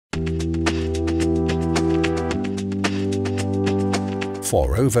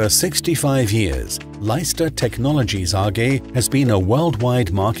For over 65 years, Leister Tecnologias AG has been a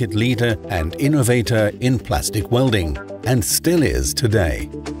worldwide market leader and innovator in plastic welding, and still is today.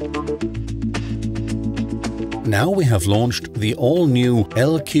 Now we have launched the all-new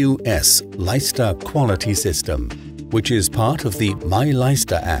LQS Leister Quality System, which is part of the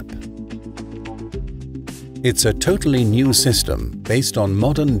myLeister app. It's a totally new system based on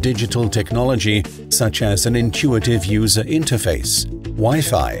modern digital technology such as an intuitive user interface,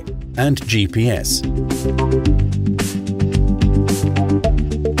 Wi-Fi and GPS.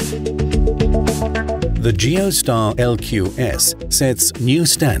 The Geostar LQS sets new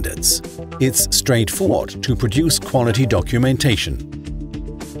standards. It's straightforward to produce quality documentation.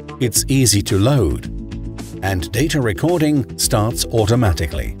 It's easy to load, and data recording starts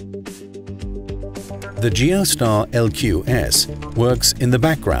automatically. The Geostar LQS works in the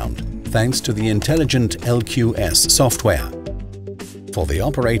background thanks to the intelligent LQS software. For the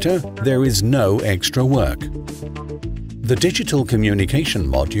operator, there is no extra work. The digital communication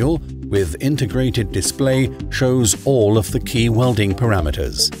module with integrated display shows all of the key welding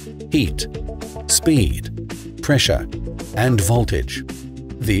parameters: heat, speed, pressure, and voltage.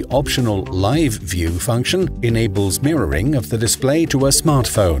 The optional Live View function enables mirroring of the display to a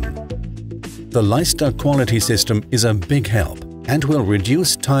smartphone. The Leister Quality System is a big help and will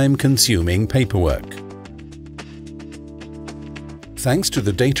reduce time-consuming paperwork. Thanks to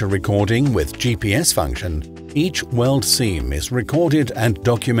the data recording with GPS function, each weld seam is recorded and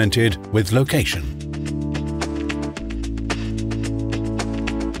documented with location.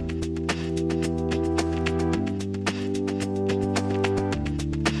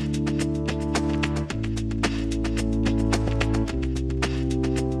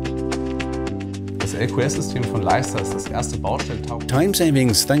 Das LQS-System von Leister ist das erste baustellentaugliche. Time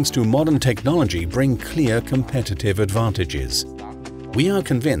savings thanks to modern technology bring clear competitive advantages. We are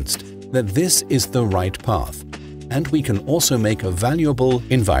convinced that this is the right path, and we can also make a valuable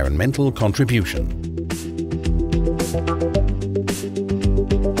environmental contribution.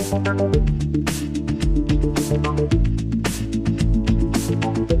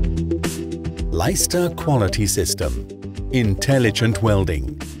 Leister Quality System. Intelligent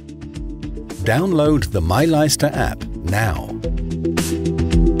welding. Download the myLeister app now.